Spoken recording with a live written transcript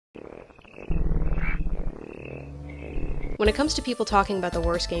When it comes to people talking about the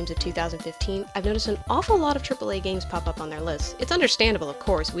worst games of 2015, I've noticed an awful lot of AAA games pop up on their lists. It's understandable, of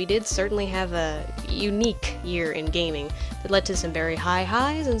course. We did certainly have a unique year in gaming that led to some very high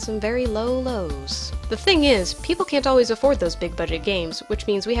highs and some very low lows. The thing is, people can't always afford those big budget games, which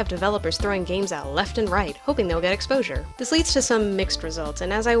means we have developers throwing games out left and right, hoping they'll get exposure. This leads to some mixed results,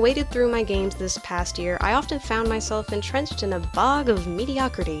 and as I waded through my games this past year, I often found myself entrenched in a bog of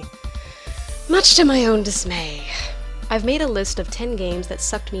mediocrity, much to my own dismay. I've made a list of 10 games that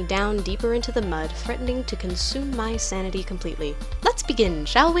sucked me down deeper into the mud, threatening to consume my sanity completely. Let's begin,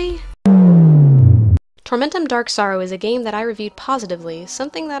 shall we? Tormentum Dark Sorrow is a game that I reviewed positively,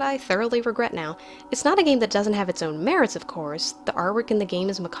 something that I thoroughly regret now. It's not a game that doesn't have its own merits, of course. The artwork in the game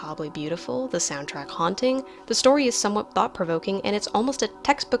is macabrely beautiful, the soundtrack haunting, the story is somewhat thought-provoking, and it's almost a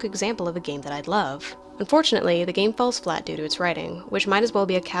textbook example of a game that I'd love. Unfortunately, the game falls flat due to its writing, which might as well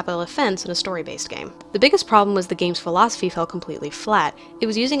be a capital offense in a story-based game. The biggest problem was the game's philosophy fell completely flat. It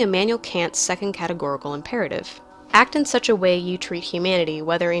was using Immanuel Kant's second categorical imperative. Act in such a way you treat humanity,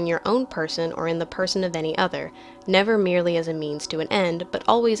 whether in your own person or in the person of any other, never merely as a means to an end, but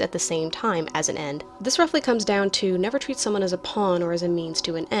always at the same time as an end. This roughly comes down to never treat someone as a pawn or as a means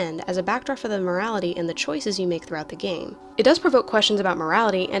to an end, as a backdrop for the morality and the choices you make throughout the game. It does provoke questions about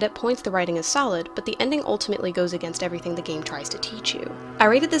morality, and at points the writing is solid, but the ending ultimately goes against everything the game tries to teach you. I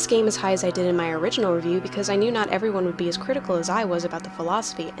rated this game as high as I did in my original review because I knew not everyone would be as critical as I was about the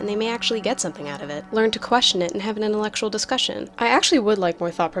philosophy, and they may actually get something out of it, learn to question it, and have an intellectual discussion. I actually would like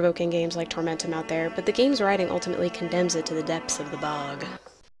more thought-provoking games like Tormentum out there, but the game's writing ultimately condemns it to the depths of the bog.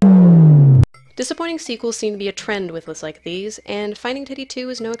 Disappointing sequels seem to be a trend with lists like these, and Finding Teddy 2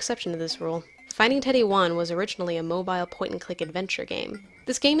 is no exception to this rule. Finding Teddy 1 was originally a mobile point-and-click adventure game.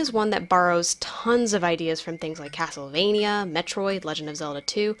 This game is one that borrows tons of ideas from things like Castlevania, Metroid, Legend of Zelda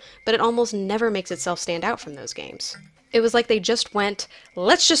 2, but it almost never makes itself stand out from those games. It was like they just went,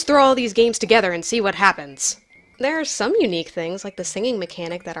 let's just throw all these games together and see what happens. There are some unique things, like the singing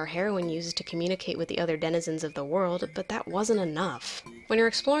mechanic that our heroine uses to communicate with the other denizens of the world, but that wasn't enough. When you're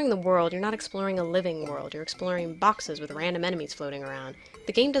exploring the world, you're not exploring a living world, you're exploring boxes with random enemies floating around.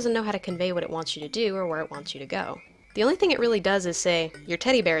 The game doesn't know how to convey what it wants you to do or where it wants you to go. The only thing it really does is say, your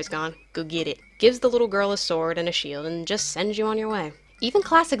teddy bear is gone, go get it. Gives the little girl a sword and a shield and just sends you on your way. Even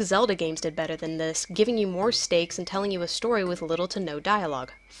classic Zelda games did better than this, giving you more stakes and telling you a story with little to no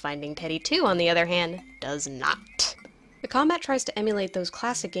dialogue. Finding Teddy 2, on the other hand, does not. The combat tries to emulate those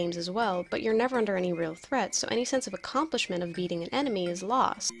classic games as well, but you're never under any real threat, so any sense of accomplishment of beating an enemy is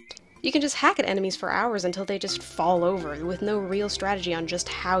lost. You can just hack at enemies for hours until they just fall over, with no real strategy on just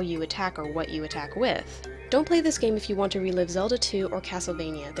how you attack or what you attack with. Don't play this game if you want to relive Zelda 2 or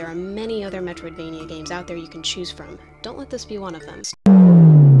Castlevania. There are many other Metroidvania games out there you can choose from. Don't let this be one of them.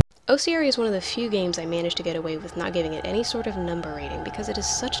 OCRE is one of the few games I managed to get away with not giving it any sort of number rating because it is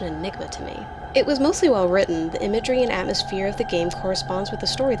such an enigma to me. It was mostly well written, the imagery and atmosphere of the game corresponds with the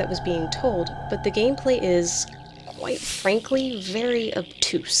story that was being told, but the gameplay is, quite frankly, very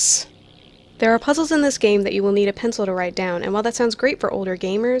obtuse. There are puzzles in this game that you will need a pencil to write down, and while that sounds great for older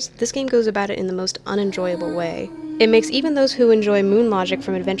gamers, this game goes about it in the most unenjoyable way. It makes even those who enjoy moon logic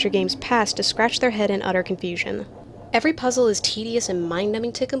from adventure games past to scratch their head in utter confusion. Every puzzle is tedious and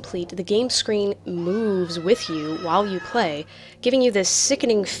mind-numbing to complete. The game screen moves with you while you play, giving you this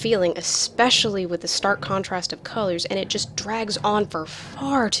sickening feeling, especially with the stark contrast of colors, and it just drags on for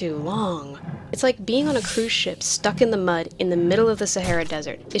far too long. It's like being on a cruise ship stuck in the mud in the middle of the Sahara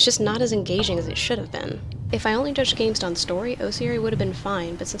Desert. It's just not as engaging as it should have been. If I only judged games on story, OCRE would have been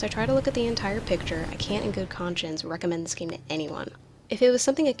fine, but since I try to look at the entire picture, I can't in good conscience recommend this game to anyone. If it was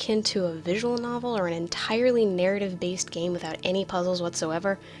something akin to a visual novel or an entirely narrative-based game without any puzzles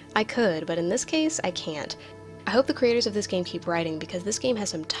whatsoever, I could, but in this case, I can't. I hope the creators of this game keep writing because this game has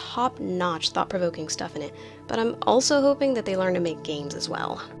some top-notch, thought-provoking stuff in it, but I'm also hoping that they learn to make games as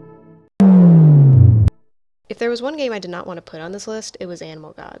well. If there was one game I did not want to put on this list, it was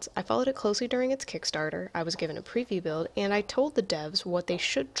Animal Gods. I followed it closely during its Kickstarter, I was given a preview build, and I told the devs what they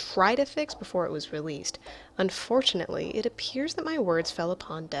should try to fix before it was released. Unfortunately, it appears that my words fell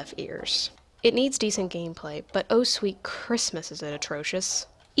upon deaf ears. It needs decent gameplay, but oh sweet Christmas is it atrocious.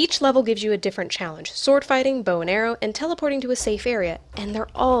 Each level gives you a different challenge, sword fighting, bow and arrow, and teleporting to a safe area, and they're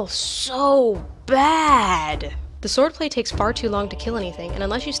all so bad! The swordplay takes far too long to kill anything, and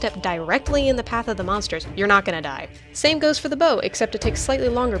unless you step directly in the path of the monsters, you're not gonna die. Same goes for the bow, except it takes slightly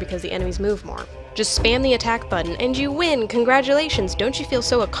longer because the enemies move more. Just spam the attack button and you win! Congratulations! Don't you feel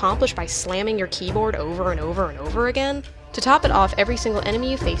so accomplished by slamming your keyboard over and over and over again? To top it off, every single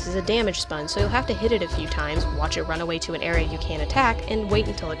enemy you face is a damage sponge, so you'll have to hit it a few times, watch it run away to an area you can't attack, and wait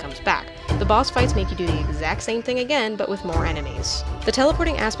until it comes back. The boss fights make you do the exact same thing again, but with more enemies. The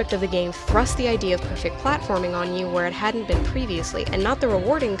teleporting aspect of the game thrusts the idea of perfect platforming on you where it hadn't been previously, and not the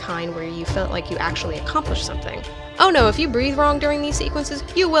rewarding kind where you felt like you actually accomplished something. Oh no, if you breathe wrong during these sequences,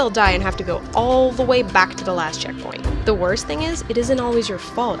 you will die and have to go all the way back to the last checkpoint. The worst thing is, it isn't always your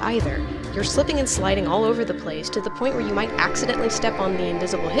fault either. You're slipping and sliding all over the place to the point where you might accidentally step on the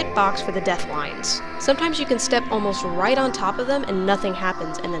invisible hitbox for the death lines. Sometimes you can step almost right on top of them and nothing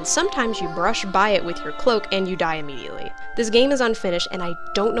happens, and then sometimes you brush by it with your cloak and you die immediately. This game is unfinished and I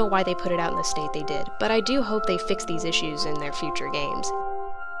don't know why they put it out in the state they did, but I do hope they fix these issues in their future games.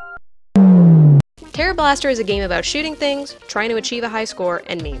 Terra Blaster is a game about shooting things, trying to achieve a high score,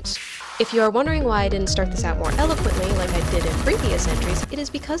 and memes. If you are wondering why I didn't start this out more eloquently like I did in previous entries, it is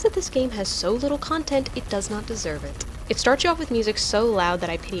because that this game has so little content it does not deserve it. It starts you off with music so loud that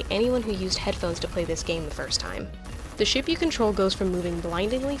I pity anyone who used headphones to play this game the first time. The ship you control goes from moving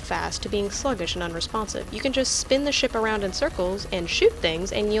blindingly fast to being sluggish and unresponsive. You can just spin the ship around in circles and shoot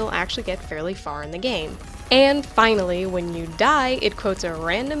things and you'll actually get fairly far in the game. And finally, when you die, it quotes a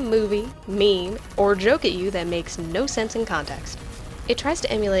random movie, meme, or joke at you that makes no sense in context. It tries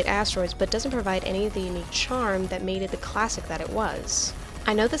to emulate Asteroids, but doesn't provide any of the unique charm that made it the classic that it was.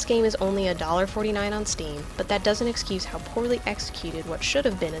 I know this game is only $1.49 on Steam, but that doesn't excuse how poorly executed what should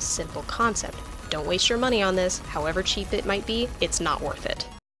have been a simple concept. Don't waste your money on this, however cheap it might be, it's not worth it.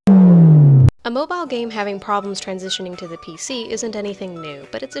 A mobile game having problems transitioning to the PC isn't anything new,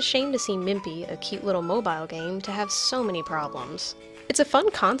 but it's a shame to see Mimpy, a cute little mobile game, to have so many problems. It's a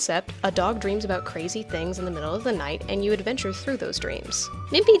fun concept. A dog dreams about crazy things in the middle of the night, and you adventure through those dreams.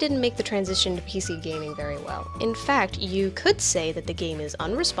 Mimpy didn't make the transition to PC gaming very well. In fact, you could say that the game is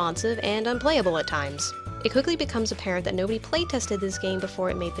unresponsive and unplayable at times. It quickly becomes apparent that nobody playtested this game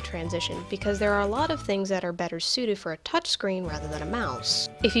before it made the transition, because there are a lot of things that are better suited for a touchscreen rather than a mouse.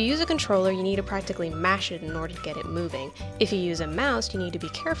 If you use a controller, you need to practically mash it in order to get it moving. If you use a mouse, you need to be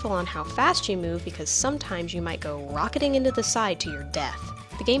careful on how fast you move because sometimes you might go rocketing into the side to your death.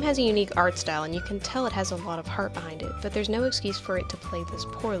 The game has a unique art style and you can tell it has a lot of heart behind it, but there's no excuse for it to play this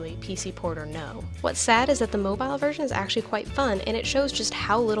poorly, PC port or no. What's sad is that the mobile version is actually quite fun and it shows just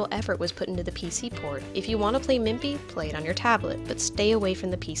how little effort was put into the PC port. If you want to play Mimpy, play it on your tablet, but stay away from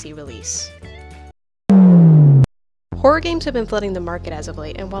the PC release. Horror games have been flooding the market as of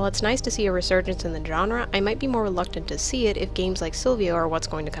late, and while it's nice to see a resurgence in the genre, I might be more reluctant to see it if games like Silvio are what's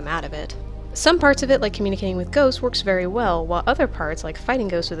going to come out of it. Some parts of it, like communicating with ghosts, works very well, while other parts, like fighting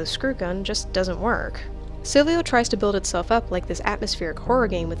ghosts with a screw gun, just doesn't work. Silvio tries to build itself up like this atmospheric horror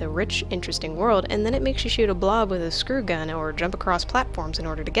game with a rich, interesting world, and then it makes you shoot a blob with a screw gun or jump across platforms in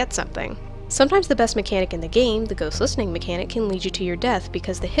order to get something. Sometimes the best mechanic in the game, the ghost listening mechanic, can lead you to your death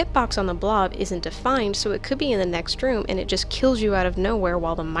because the hitbox on the blob isn't defined, so it could be in the next room and it just kills you out of nowhere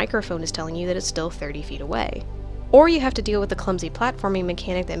while the microphone is telling you that it's still 30 feet away. Or you have to deal with the clumsy platforming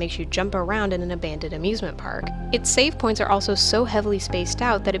mechanic that makes you jump around in an abandoned amusement park. Its save points are also so heavily spaced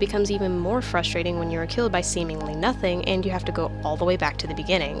out that it becomes even more frustrating when you are killed by seemingly nothing and you have to go all the way back to the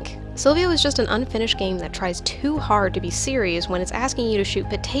beginning. Silvio is just an unfinished game that tries too hard to be serious when it's asking you to shoot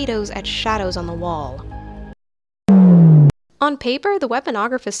potatoes at shadows on the wall. On paper, the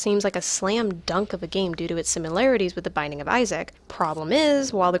Weaponographus seems like a slam dunk of a game due to its similarities with The Binding of Isaac. Problem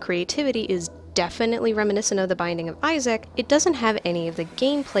is, while the creativity is definitely reminiscent of The Binding of Isaac, it doesn't have any of the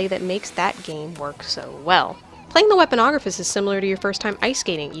gameplay that makes that game work so well. Playing the Weaponographus is similar to your first time ice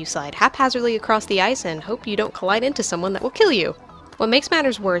skating. You slide haphazardly across the ice and hope you don't collide into someone that will kill you. What makes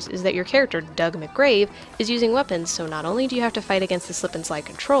matters worse is that your character, Doug McGrave, is using weapons, so not only do you have to fight against the slip and slide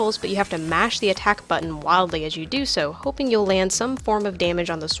controls, but you have to mash the attack button wildly as you do so, hoping you'll land some form of damage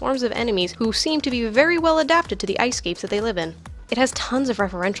on the swarms of enemies who seem to be very well adapted to the icescapes that they live in. It has tons of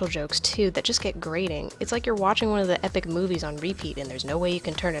referential jokes too that just get grating. It's like you're watching one of the epic movies on repeat and there's no way you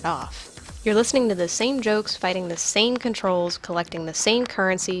can turn it off. You're listening to the same jokes, fighting the same controls, collecting the same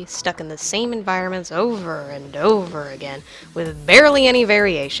currency, stuck in the same environments over and over again, with barely any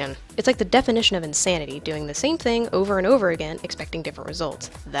variation. It's like the definition of insanity, doing the same thing over and over again, expecting different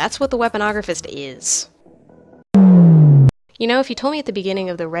results. That's what the Weaponographist is. You know, if you told me at the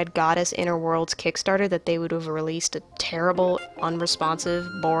beginning of the Red Goddess Inner Worlds Kickstarter that they would have released a terrible, unresponsive,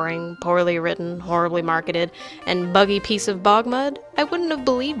 boring, poorly written, horribly marketed, and buggy piece of bog mud, I wouldn't have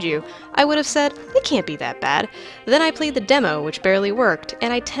believed you. I would have said, it can't be that bad. Then I played the demo, which barely worked,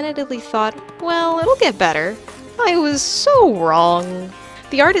 and I tentatively thought, well, it'll get better. I was so wrong.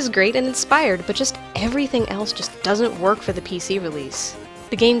 The art is great and inspired, but just everything else just doesn't work for the PC release.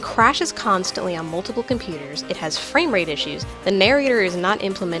 The game crashes constantly on multiple computers, it has frame rate issues, the narrator is not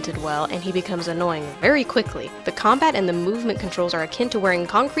implemented well, and he becomes annoying very quickly. The combat and the movement controls are akin to wearing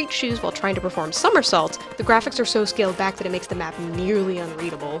concrete shoes while trying to perform somersaults. The graphics are so scaled back that it makes the map nearly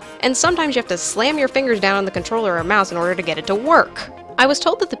unreadable. And sometimes you have to slam your fingers down on the controller or mouse in order to get it to work. I was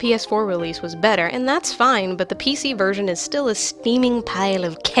told that the PS4 release was better, and that's fine, but the PC version is still a steaming pile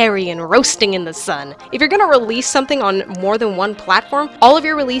of carrion roasting in the sun. If you're gonna release something on more than one platform, all of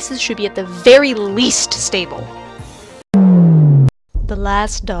your releases should be at the very least stable. The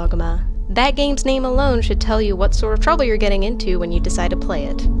Last Dogma. That game's name alone should tell you what sort of trouble you're getting into when you decide to play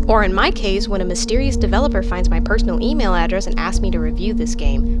it. Or in my case, when a mysterious developer finds my personal email address and asks me to review this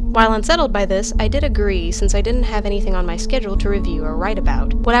game. While unsettled by this, I did agree since I didn't have anything on my schedule to review or write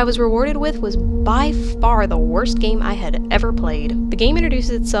about. What I was rewarded with was by far the worst game I had ever played. The game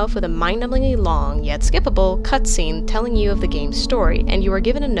introduces itself with a mind-numbingly long, yet skippable, cutscene telling you of the game's story, and you are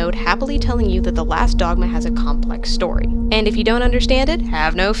given a note happily telling you that The Last Dogma has a complex story. And if you don't understand it,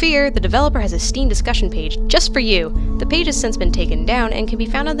 have no fear, the developer has a Steam discussion page just for you. The page has since been taken down and can be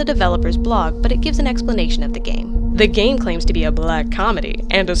found on the developer's blog, but it gives an explanation of the game. The game claims to be a black comedy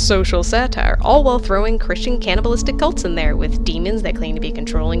and a social satire, all while throwing Christian cannibalistic cults in there, with demons that claim to be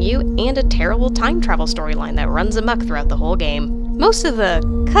controlling you, and a terrible time travel storyline that runs amok throughout the whole game. Most of the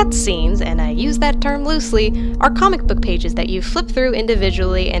cutscenes, and I use that term loosely, are comic book pages that you flip through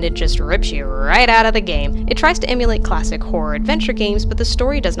individually and it just rips you right out of the game. It tries to emulate classic horror adventure games, but the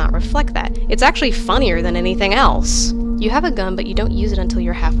story does not reflect that. It's actually funnier than anything else. You have a gun, but you don't use it until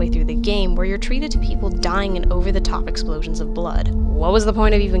you're halfway through the game, where you're treated to people dying in over-the-top explosions of blood. What was the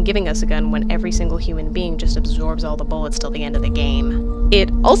point of even giving us a gun when every single human being just absorbs all the bullets till the end of the game? It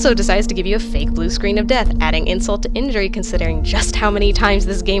also decides to give you a fake blue screen of death, adding insult to injury considering just how many times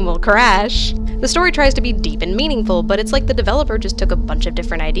this game will crash. The story tries to be deep and meaningful, but it's like the developer just took a bunch of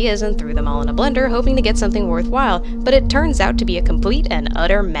different ideas and threw them all in a blender, hoping to get something worthwhile, but it turns out to be a complete and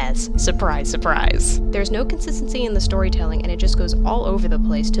utter mess. Surprise, surprise. There's no consistency in the storytelling, and it just goes all over the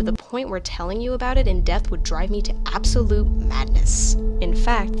place to the point where telling you about it in depth would drive me to absolute madness. In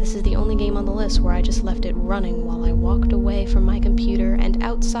fact, this is the only game on the list where I just left it running while I walked away from my computer and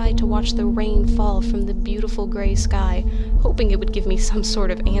outside to watch the rain fall from the beautiful gray sky, hoping it would give me some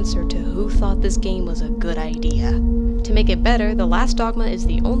sort of answer to who thought this game was a good idea. To make it better, The Last Dogma is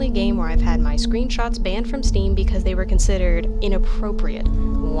the only game where I've had my screenshots banned from Steam because they were considered inappropriate.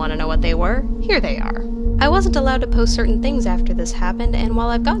 Want to know what they were? Here they are. I wasn't allowed to post certain things after this happened, and while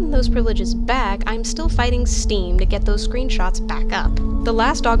I've gotten those privileges back, I'm still fighting Steam to get those screenshots back up. The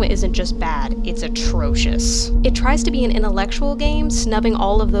Last Dogma isn't just bad, it's atrocious. It tries to be an intellectual game, snubbing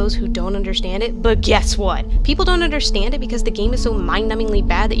all of those who don't understand it, but guess what? People don't understand it because the game is so mind-numbingly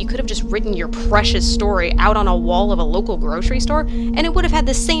bad that you could have just written your precious story out on a wall of a local grocery store, and it would have had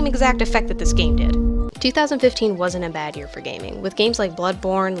the same exact effect that this game did. 2015 wasn't a bad year for gaming, with games like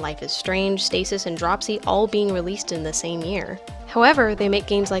Bloodborne, Life is Strange, Stasis, and Dropsy all being released in the same year. However, they make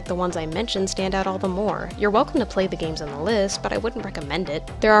games like the ones I mentioned stand out all the more. You're welcome to play the games on the list, but I wouldn't recommend it.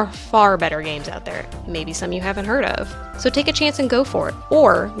 There are far better games out there, maybe some you haven't heard of. So take a chance and go for it,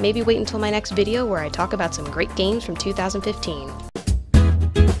 or maybe wait until my next video where I talk about some great games from 2015.